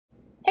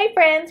Hey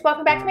friends,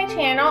 welcome back to my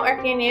channel, or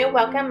if you're new,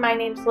 welcome. My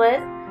name's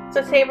Liz.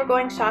 So today we're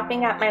going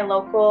shopping at my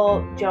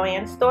local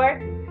Joanns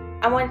store.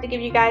 I wanted to give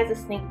you guys a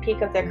sneak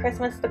peek of their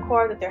Christmas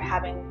decor that they're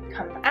having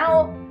come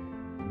out.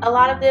 A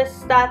lot of this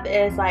stuff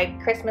is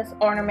like Christmas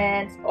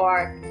ornaments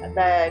or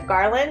the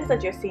garlands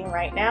that you're seeing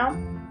right now.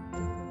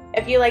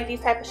 If you like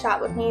these type of shop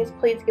with me's,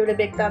 please give it a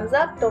big thumbs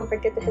up. Don't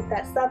forget to hit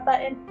that sub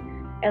button,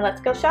 and let's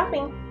go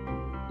shopping.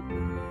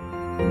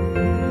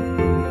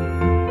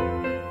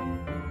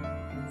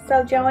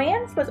 So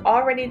Joanns was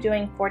already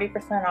doing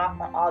 40% off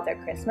on all their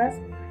Christmas,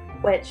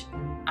 which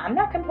I'm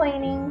not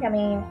complaining. I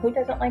mean, who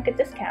doesn't like a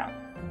discount?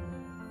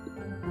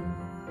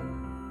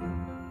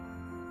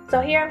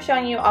 So here I'm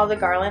showing you all the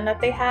garland that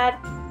they had,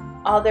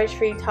 all their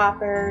tree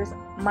toppers.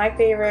 My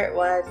favorite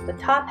was the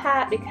top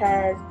hat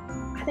because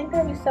I think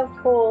that would be so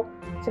cool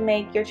to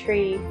make your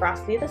tree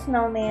Frosty the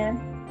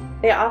Snowman.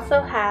 They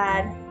also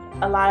had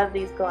a lot of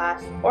these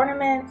glass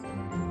ornaments.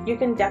 You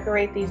can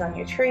decorate these on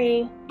your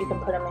tree. You can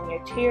put them in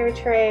your tier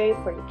tray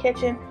for your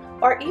kitchen,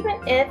 or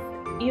even if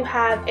you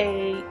have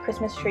a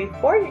Christmas tree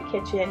for your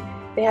kitchen,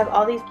 they have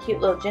all these cute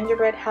little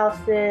gingerbread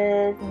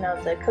houses, you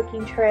know, the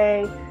cooking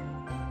tray.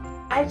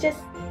 I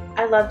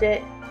loved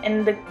it.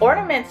 And the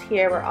ornaments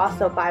here were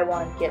also buy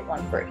one, get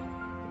one free.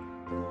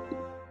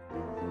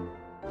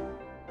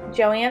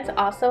 Joanns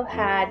also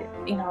had,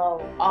 you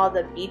know, all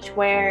the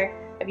beachwear.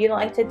 If you don't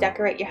like to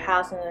decorate your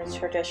house in the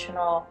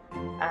traditional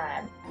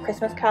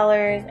Christmas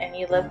colors and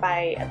you live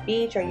by a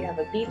beach or you have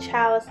a beach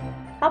house,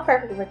 how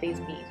perfect would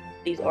these be,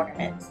 these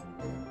ornaments?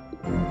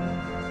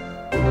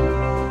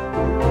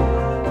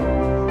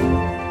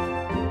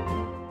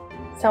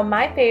 So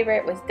my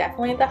favorite was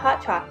definitely the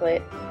hot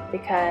chocolate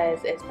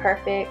because it's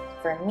perfect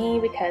for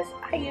me because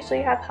I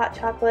usually have hot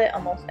chocolate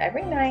almost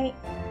every night.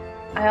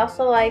 I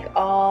also like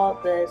all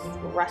this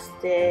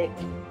rustic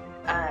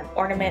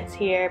ornaments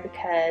here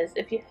because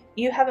if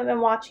you haven't been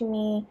watching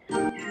me,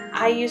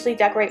 I usually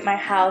decorate my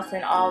house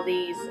in all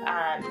these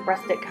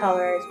rustic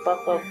colors,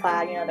 buffalo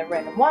plaid, you know, the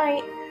red and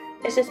white.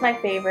 It's just my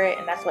favorite,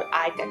 and that's what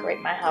I decorate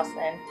my house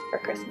in for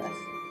Christmas.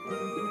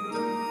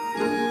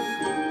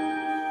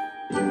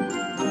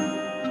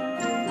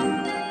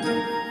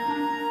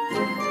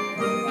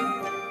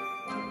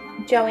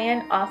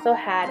 Joann also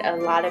had a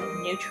lot of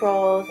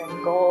neutrals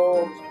and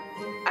golds.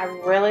 I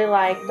really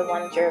like the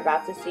ones you're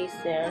about to see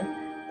soon.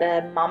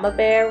 The Mama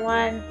Bear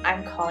one,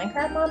 I'm calling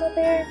her Mama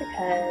Bear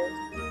because,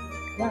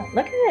 come on,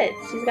 look at it.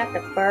 She's got the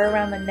fur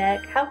around the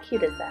neck. How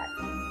cute is that?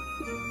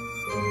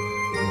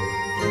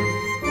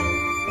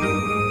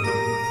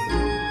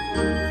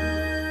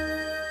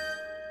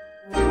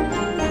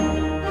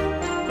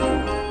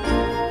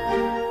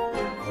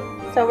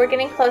 So we're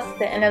getting close to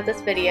the end of this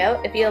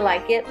video. If you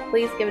like it,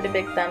 please give it a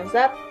big thumbs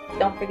up.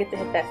 Don't forget to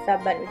hit that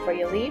sub button before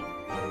you leave.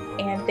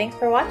 And thanks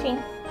for watching.